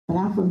But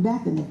I'm from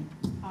Bethany.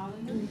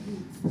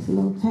 It's a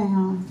little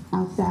town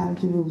outside of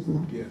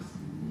Jerusalem. Yes.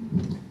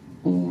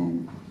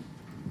 And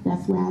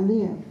that's where I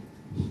lived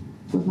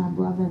with my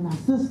brother and my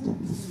sister.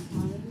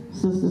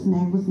 Sister's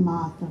name was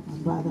Martha. My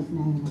brother's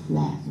name was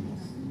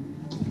Lazarus.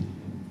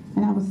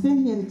 And I was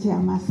sitting here to tell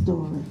my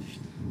story.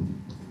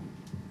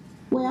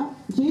 Well,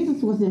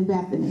 Jesus was in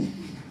Bethany.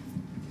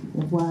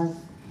 It was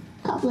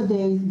a couple of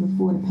days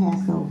before the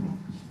Passover,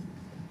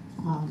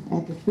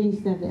 at the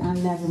Feast of the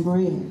Unleavened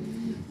Bread.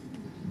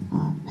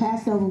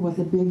 Passover was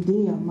a big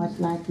deal, much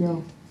like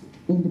your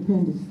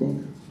Independence Day.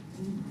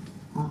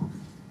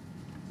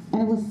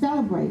 And it was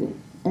celebrated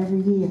every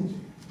year.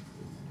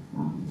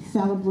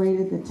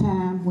 Celebrated the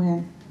time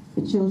when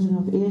the children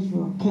of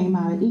Israel came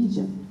out of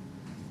Egypt.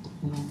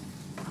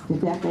 The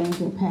death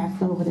angel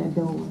passed over their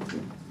doors.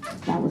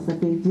 That was a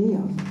big deal.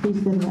 The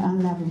Feast of the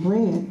Unleavened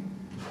Bread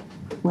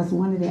was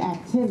one of the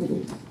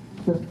activities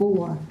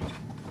before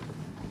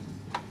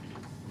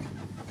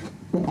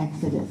the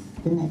Exodus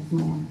the next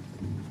morning.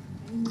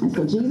 And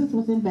so Jesus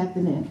was in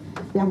Bethany.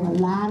 There were a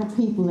lot of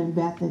people in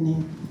Bethany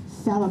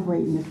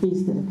celebrating the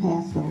Feast of the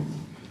Passover.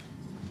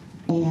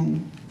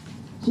 And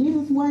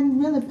Jesus wasn't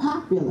really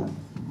popular.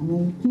 I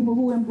mean, people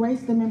who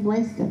embraced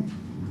him.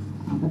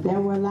 But there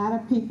were a lot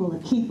of people, the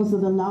keepers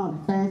of the law,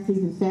 the Pharisees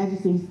and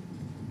Sadducees,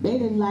 they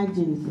didn't like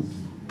Jesus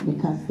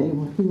because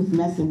he was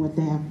messing with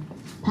their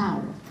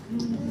power.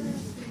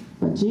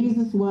 But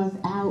Jesus was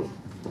out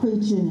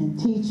preaching and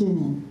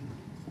teaching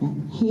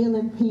and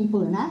healing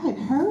people, and I had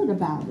heard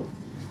about it.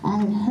 I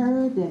had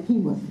heard that he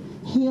was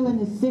healing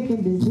the sick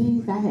and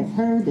diseased. I had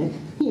heard that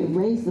he had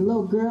raised a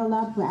little girl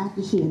up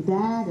after she had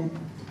died, and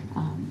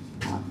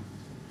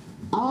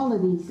all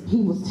of these,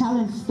 he was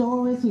telling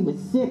stories. He would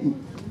sit and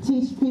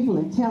teach people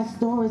and tell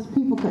stories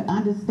people could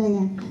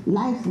understand,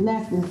 life's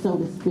lessons, so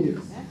to speak.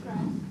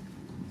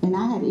 And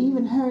I had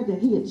even heard that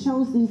he had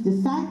chose these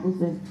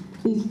disciples and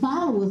these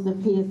followers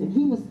of his, and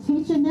he was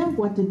teaching them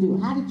what to do,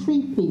 how to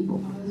treat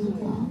people.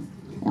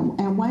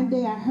 And one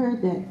day I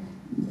heard that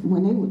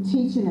when they were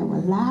teaching, there were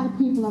a lot of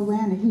people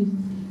around, and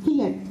he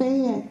had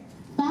fed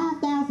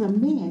 5,000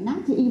 men,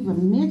 not to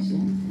even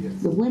mention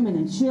the women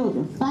and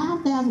children.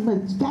 5,000,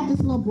 but got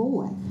this little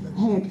boy,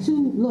 had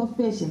 2 little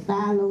fish and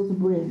 5 loaves of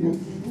bread, and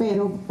they fed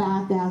over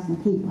 5,000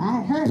 people.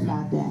 I had heard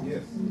about that.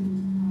 Yes.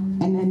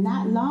 And then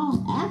not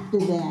long after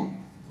that,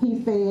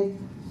 he fed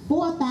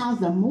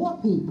 4,000 more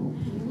people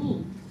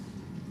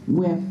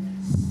with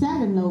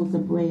 7 loaves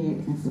of bread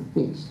and some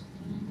fish.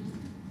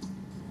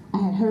 I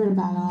had heard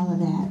about all of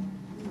that.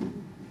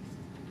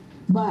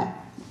 But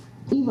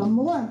even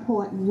more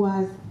important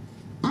was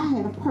I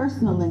had a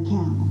personal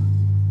encounter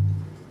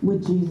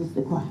with Jesus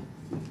the Christ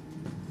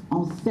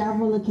on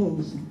several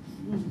occasions.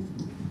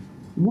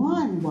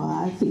 One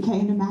was he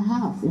came to my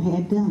house and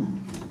had dinner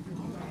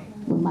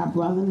with my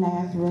brother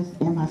Lazarus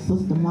and my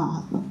sister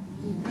Martha.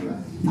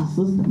 My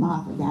sister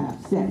Martha got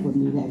upset with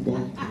me that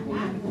day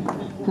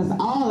because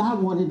all I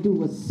wanted to do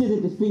was sit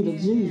at the feet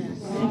of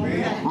Jesus.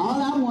 All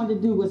I wanted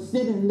to do was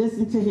sit and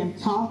listen to him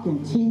talk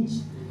and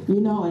teach,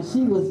 and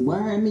she was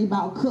worrying me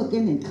about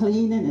cooking and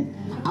cleaning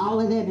and all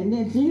of that. And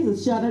then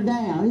Jesus shut her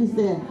down. He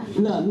said,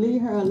 look,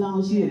 leave her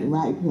alone. She's in the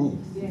right place.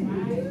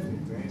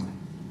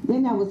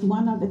 Then there was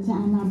one other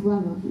time my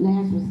brother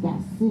Lazarus got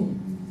sick.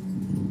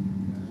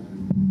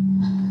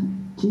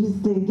 Jesus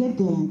didn't get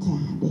there in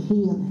time to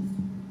heal him.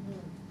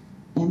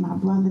 And my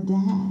brother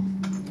died.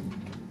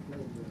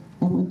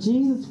 And when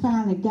Jesus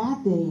finally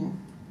got there,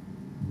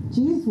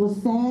 Jesus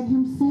was sad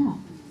himself,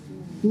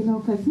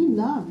 because he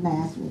loved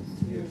Lazarus.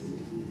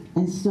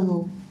 And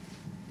so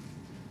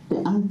the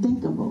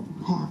unthinkable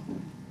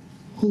happened.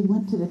 He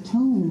went to the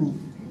tomb, and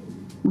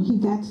when he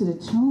got to the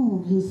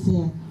tomb, he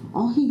said,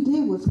 all he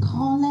did was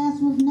call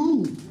Lazarus'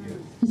 name.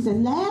 He said,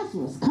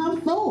 Lazarus, come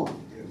forth.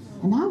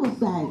 And I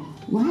was like,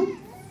 what?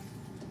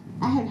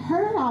 I had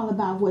heard all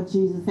about what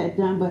Jesus had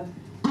done, but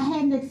I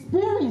hadn't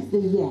experienced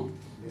it yet.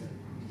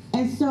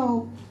 And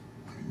so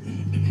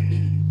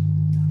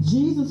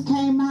Jesus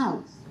came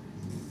out,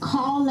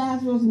 called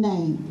Lazarus'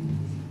 name.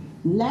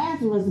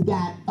 Lazarus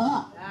got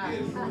up,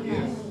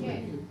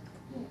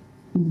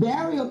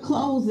 burial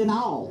clothes and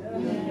all,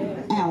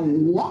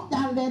 and walked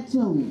out of that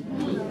tomb.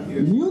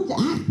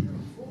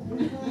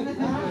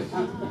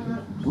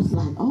 I was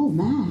like, oh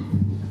my.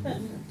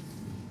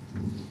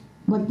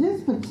 But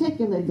this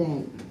particular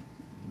day,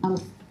 I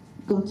was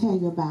going to tell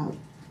you about.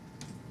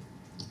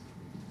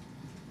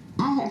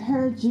 I had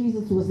heard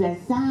Jesus was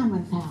at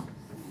Simon's house,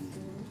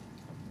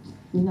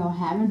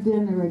 having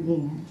dinner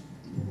again.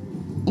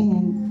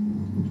 And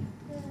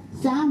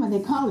Simon, they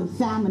call him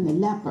Simon the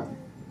leper,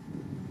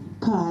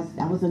 because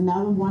that was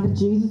another one of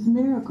Jesus'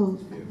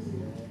 miracles.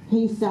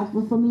 He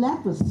suffered from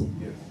leprosy.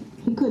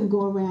 He couldn't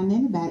go around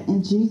anybody,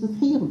 and Jesus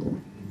healed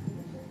him.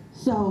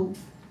 So,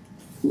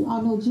 you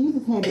all know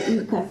Jesus had to eat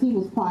because he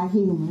was part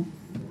human.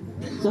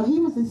 So he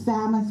was in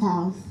Simon's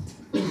house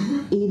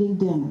eating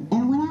dinner.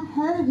 And when I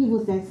heard he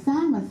was at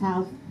Simon's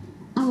house,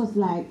 I was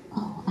like,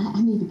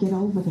 I need to get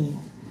over there.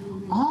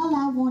 All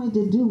I wanted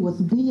to do was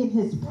be in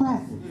his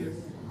presence.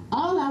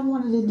 All I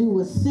wanted to do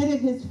was sit at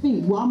his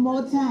feet one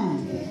more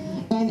time.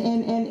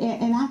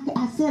 And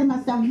I said to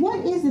myself,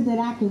 what is it that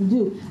I can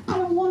do? I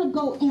don't want to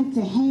go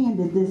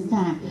empty-handed this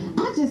time.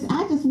 I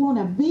just want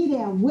to be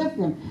there with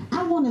him.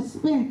 I want to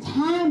spend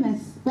time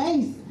and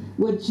space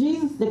with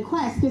Jesus the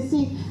Christ. Because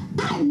see,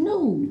 I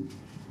knew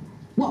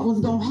what was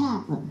going to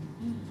happen.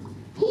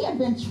 He had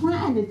been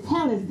trying to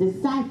tell his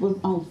disciples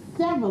on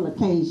several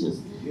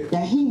occasions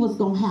that he was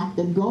going to have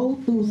to go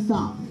through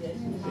something.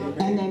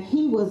 And that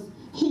he was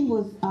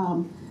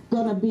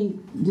going to be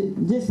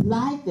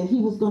disliked, that he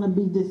was going to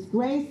be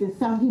disgraced,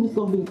 and he was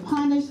going to be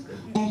punished,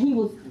 and he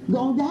was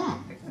going to die.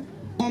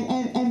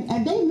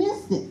 And they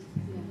missed it.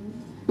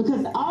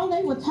 Because all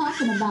they were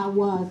talking about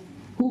was,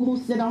 who going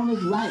to sit on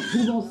his right?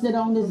 Who going to sit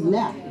on his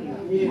left?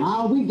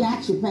 Oh, we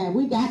got you, Pat.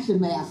 We got you,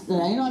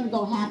 Master. Ain't nothing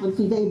going to happen.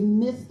 See, they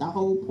missed the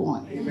whole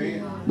point.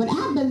 Amen. But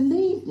I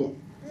believed it.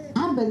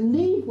 I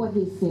believed what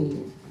he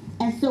said.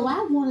 And so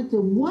I wanted to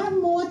one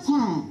more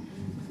time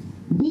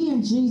be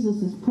in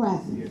Jesus'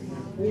 presence.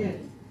 Yes.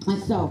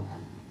 And so,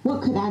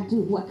 what could I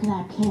do? What could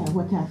I carry?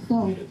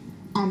 So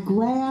I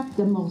grabbed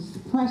the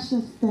most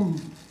precious thing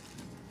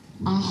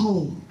I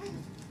had,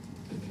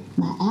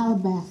 my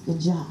alabaster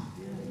jar.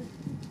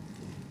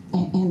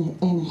 And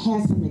it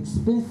has some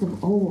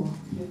expensive oil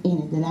in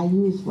it that I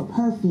use for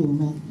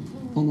perfume,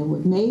 and it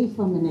was made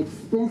from an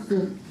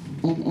expensive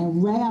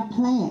and rare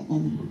plant.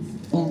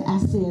 And I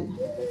said,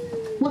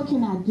 what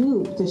can I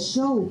do to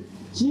show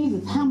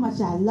Jesus how much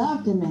I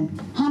loved him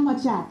and how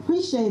much I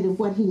appreciated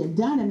what he had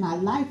done in my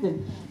life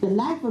and the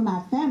life of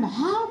my family?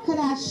 How could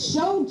I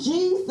show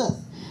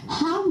Jesus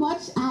how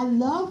much I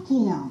loved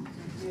him?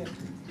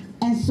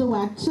 And so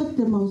I took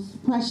the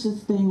most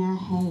precious thing I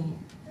had.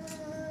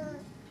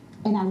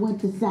 And I went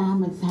to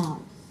Simon's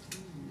house.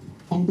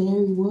 And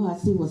there he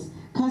was. He was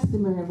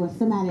customary when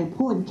somebody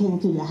important came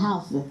to your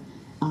house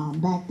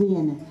back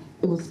then.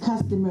 It was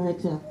customary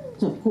to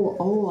pour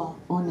oil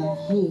on their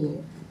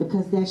head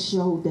because that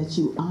showed that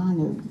you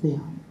honored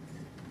them.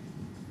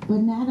 But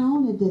not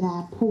only did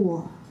I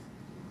pour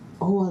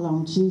oil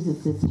on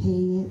Jesus'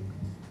 head,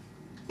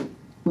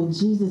 when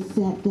Jesus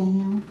sat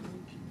down,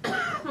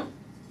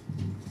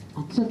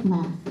 I took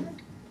my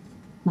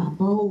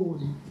bowl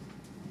and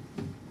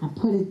I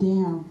put it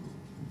down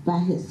by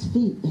his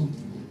feet, and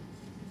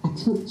I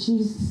took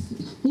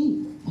Jesus'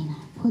 feet and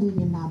I put it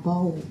in my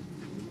bowl.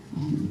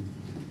 And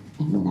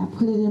when I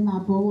put it in my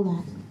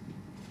bowl,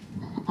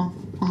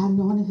 I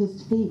anointed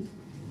his feet.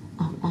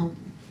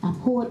 I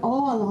poured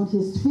oil on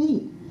his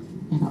feet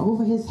and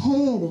over his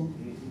head,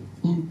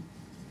 and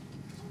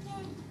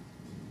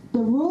the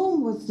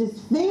room was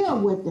just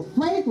filled with the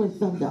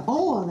fragrance of the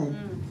oil,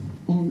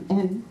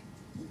 and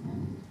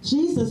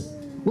Jesus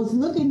was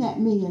looking at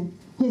me, and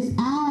his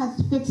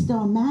eyes fixed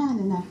on mine,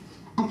 and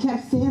I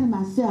kept saying to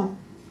myself,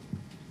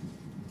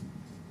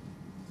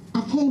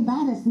 I came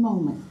by this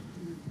moment.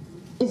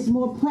 It's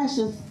more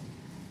precious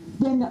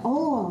than the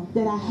oil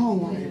that I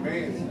have.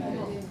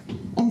 Amen.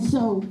 And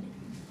so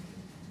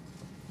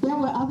there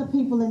were other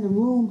people in the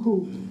room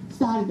who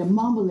started to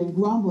mumble and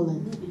grumble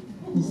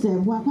and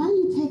said, why are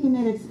you taking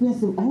that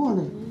expensive oil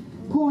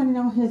and pouring it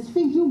on his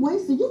feet? You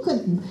wasted. You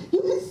could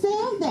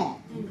sell that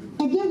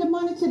and give the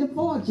money to the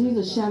poor.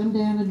 Jesus shut him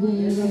down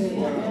again.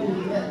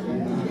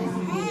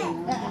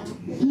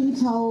 He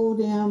told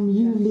them,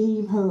 you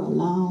leave her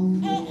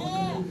alone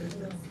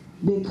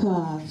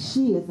because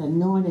she has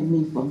anointed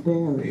me for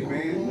burial.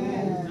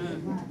 Amen.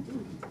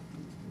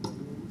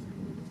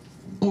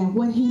 And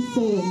what he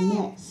said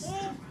next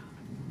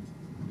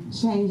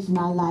changed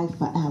my life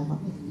forever.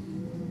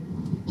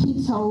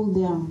 He told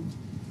them,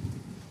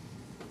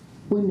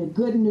 when the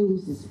good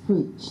news is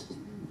preached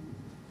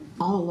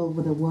all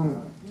over the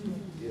world,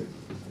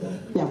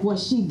 that what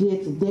she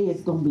did today is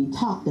going to be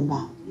talked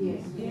about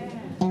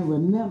and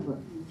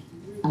remembered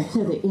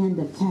until the end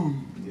of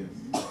time.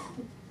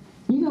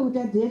 You know what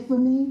that did for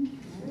me?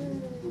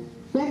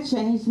 That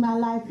changed my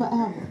life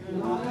forever.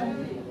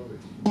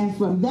 And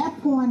from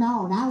that point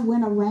on, I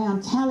went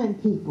around telling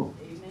people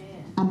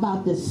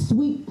about the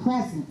sweet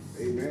presence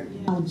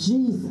of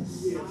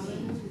Jesus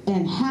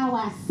and how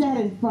I sat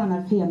in front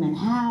of him and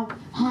how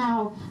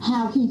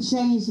he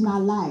changed my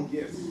life.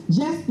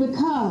 Just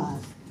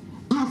because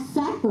I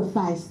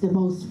sacrificed the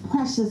most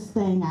precious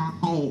thing I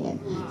had.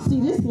 See,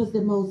 this was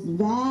the most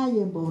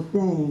valuable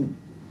thing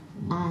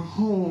I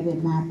had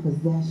in my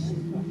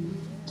possession.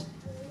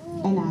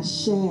 And I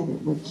shared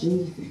it with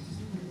Jesus.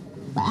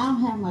 But I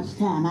don't have much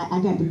time.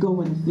 I got to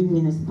go in a few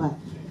minutes, but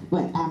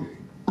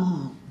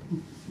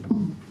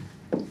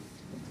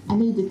I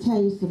need to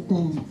tell you some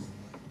things.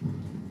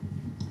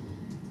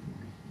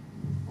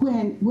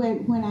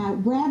 When I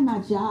grabbed my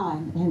jar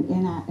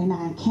and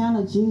I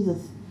encountered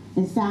Jesus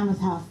in Simon's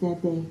house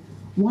that day,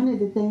 one of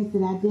the things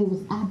that I did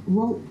was I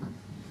broke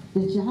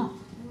the jar.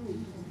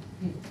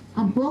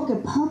 I broke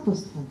it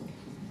purposefully.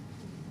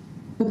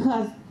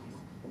 Because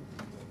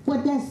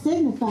what that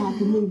signified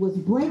to me was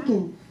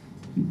breaking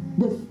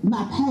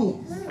my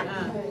past.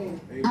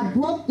 I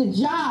broke the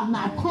jar of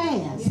my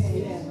past.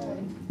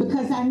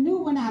 Because I knew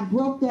when I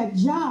broke that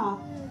jar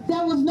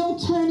There was no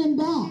turning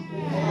back.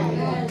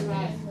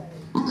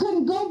 I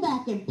couldn't go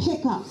back and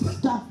pick up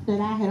stuff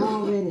that I had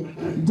already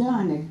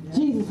done and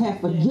Jesus had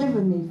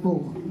forgiven me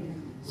for.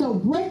 So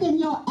breaking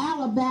your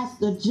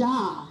alabaster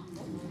jar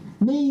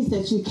means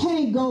that you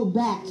can't go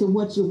back to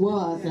what you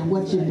was and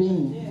what you've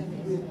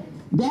been.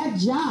 That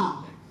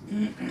jar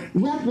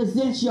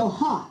represents your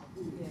heart.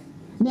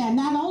 Now,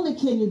 not only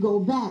can you go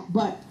back,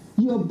 but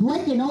you're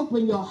breaking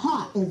open your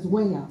heart as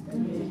well.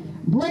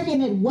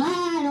 Breaking it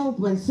wide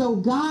open so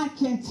God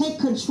can take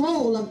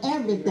control of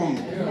everything.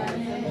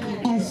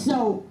 And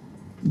so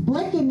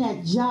breaking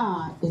that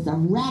jar is a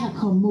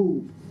radical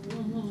move.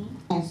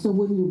 And so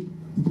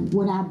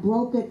when I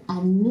broke it,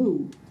 I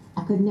knew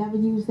I could never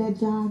use that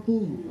jar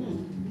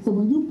again. So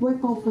when you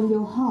break open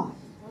your heart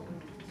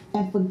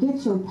and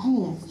forget your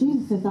past,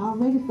 Jesus has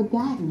already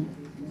forgotten it.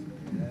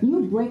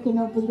 You're breaking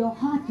open your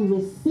heart to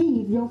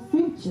receive your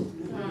future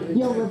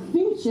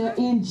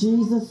in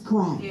Jesus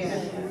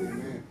Christ.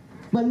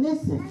 But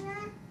listen,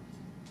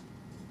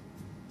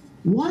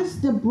 once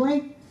the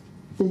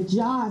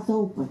jar is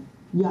open,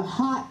 your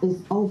heart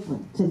is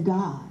open to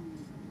God,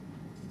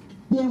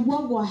 then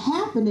what will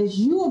happen is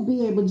you'll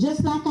be able,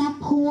 just like I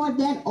poured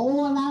that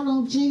oil out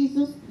on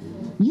Jesus,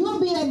 you'll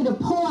be able to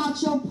pour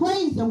out your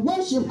praise and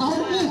worship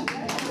on Him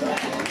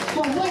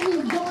for what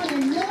He's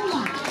doing in your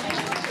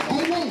life.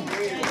 Amen.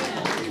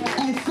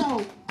 And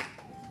so,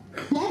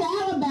 that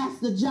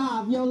alabaster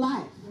jar of your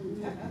life,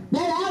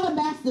 that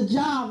alabaster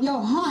jar of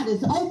your heart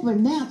is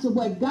open now to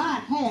what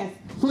God has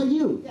for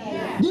you.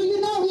 Do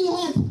you know He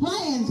has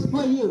plans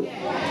for you?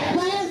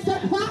 Plans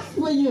to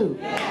prosper you.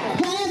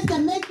 Plans to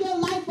make your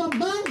life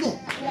abundant.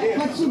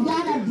 But you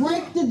got to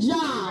break the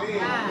jar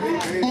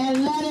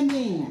and let Him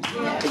in.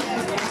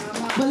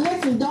 But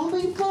listen, don't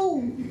be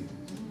fooled.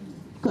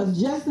 Because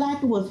just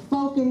like it was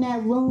folk in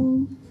that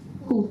room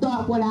who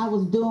thought what I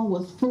was doing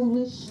was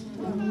foolish,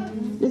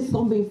 it's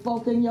going to be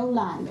folk in your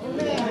life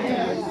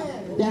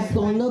that's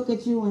going to look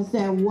at you and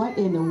say, what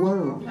in the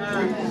world?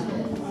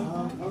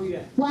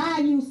 Why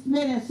are you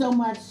spending so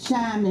much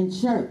time in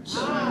church?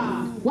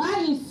 Why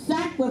are you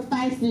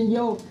sacrificing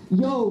your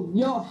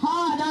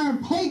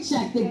hard-earned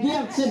paycheck to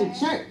give to the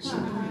church?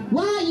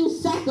 Why are you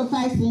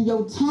sacrificing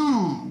your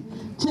time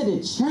to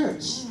the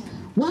church?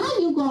 Why are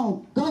you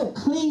going to go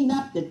clean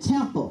up the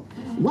temple?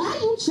 Why are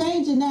you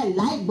changing that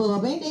light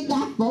bulb? Ain't they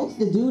got folks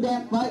to do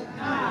that for?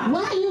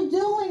 Why are you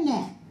doing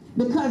that?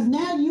 Because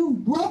now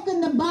you've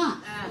broken the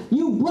box.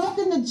 You've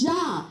broken the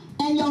jar.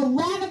 And your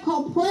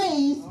radical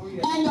praise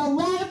and your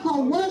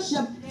radical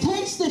worship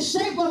takes the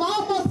shape of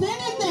almost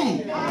anything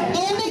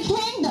in the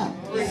kingdom.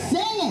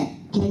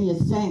 Singing. Can you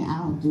sing? I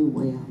don't do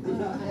well.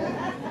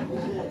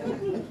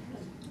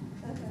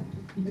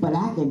 But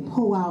I can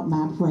pour out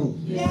my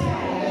praise.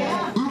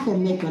 I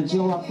can make a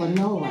joyful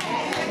noise.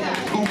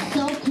 And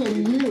so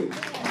can you.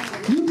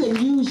 You can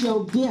use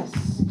your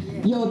gifts,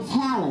 your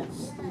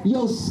talents,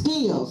 your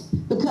skills.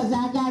 Because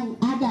I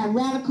got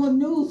radical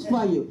news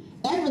for you.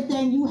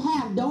 Everything you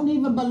have don't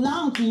even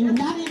belong to you,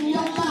 not in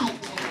your life.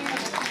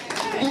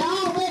 It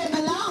already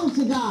belongs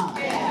to God.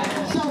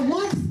 So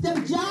once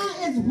the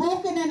jar is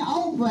broken and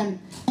open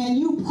and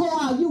you pour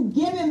out, you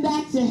give it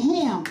back to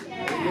Him.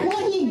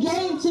 What He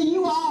gave to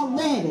you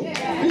already,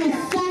 you're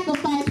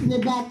sacrificing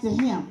it back to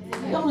Him.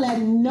 Don't let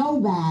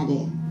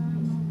nobody,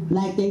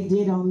 like they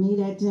did on me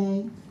that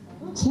day,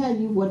 tell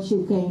you what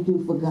you can't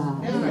do for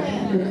God.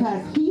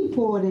 Because He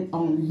poured it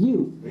on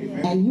you,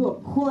 and you're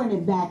pouring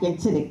it back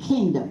into the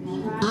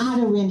kingdom,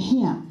 honoring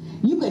Him.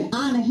 You can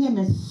honor Him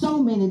in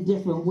so many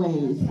different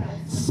ways.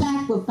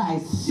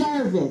 Sacrifice,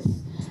 service,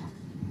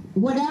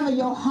 whatever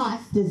your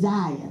heart's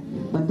desire.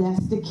 But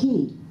that's the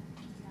key.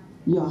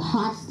 Your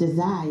heart's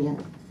desire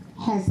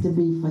has to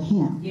be for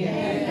Him.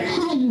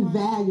 How you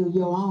value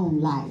your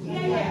own life?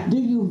 Do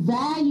you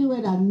value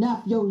it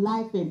enough, your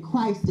life in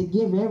Christ, to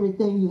give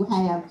everything you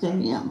have to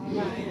Him?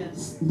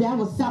 There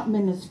was something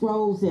in the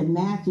scrolls in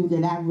Matthew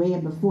that I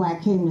read before I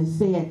came and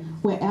said,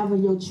 wherever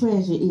your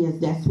treasure is,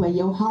 that's where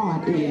your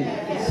heart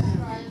is.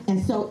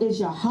 And so is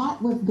your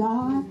heart with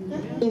God?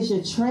 Is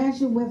your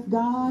treasure with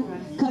God?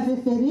 Because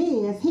if it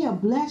is, He'll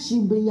bless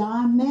you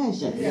beyond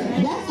measure.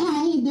 That's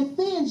how He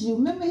defends you.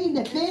 Remember He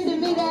defended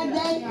me that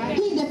day?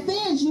 He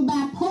defends you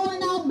by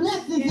pouring out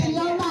blessings in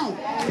your life.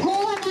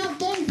 Pouring out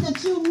things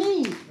that you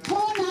need.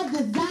 Pouring out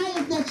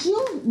desires that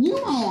you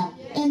have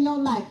in your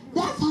life.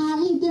 That's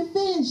how He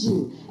defends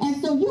you.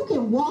 And so you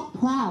can walk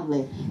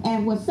proudly.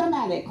 And when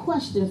somebody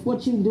questions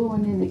what you're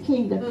doing in the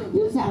kingdom,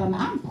 you tell them,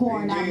 I'm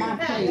pouring out my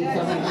praise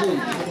on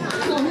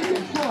Jesus. So He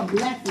can pour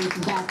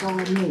blessings back on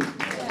me.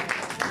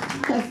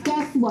 Because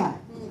guess what?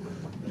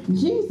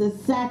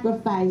 Jesus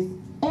sacrificed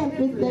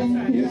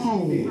everything He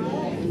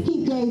had.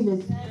 He gave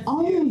His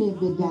only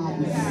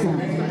begotten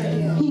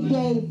Son. He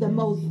gave the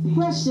most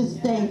precious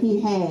thing He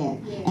had,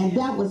 and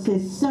that was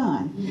His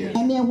Son.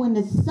 And then when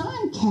the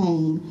Son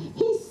came,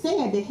 He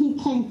said that He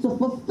came to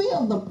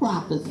fulfill the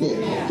prophecy.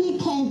 He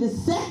came to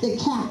set the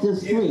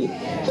captives free.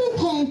 He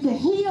came to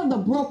heal the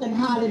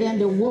brokenhearted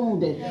and the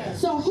wounded.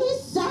 So He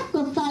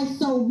sacrificed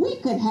so we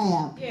could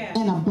have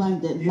an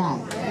abundant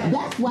life.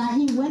 That's why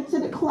he went to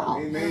the cross.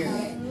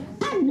 Amen.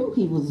 I knew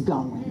he was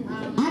going.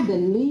 I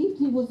believed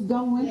he was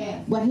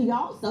going, but he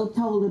also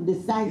told the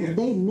disciples,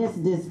 they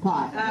missed this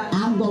part.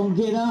 I'm going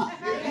to get up.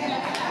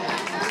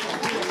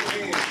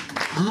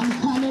 I'm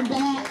coming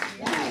back.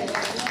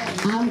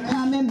 I'm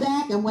coming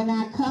back, and when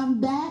I come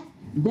back,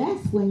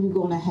 that's when you're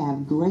going to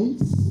have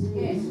grace.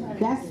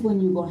 That's when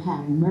you're going to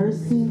have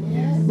mercy.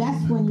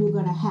 That's when you're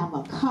going to have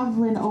a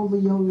covering over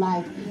your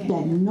life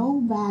that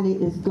nobody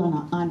is going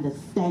to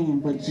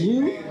understand but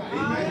you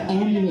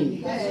and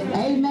me.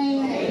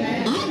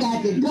 Amen. I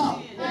got to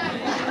go.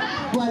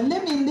 Well,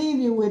 let me leave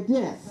you with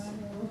this.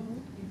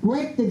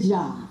 Break the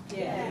jar.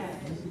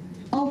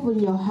 Open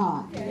your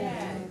heart.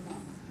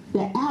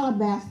 The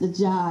alabaster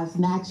jar is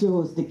not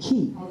yours to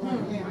keep.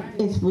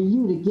 It's for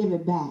you to give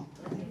it back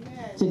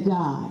to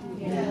God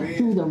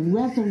through the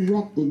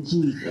resurrected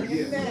Jesus,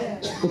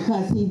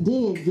 because he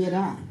did get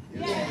up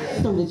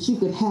so that you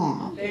could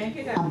have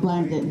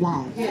abundant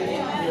life.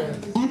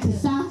 And to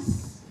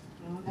sus,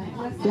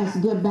 that's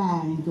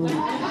goodbye in Greek.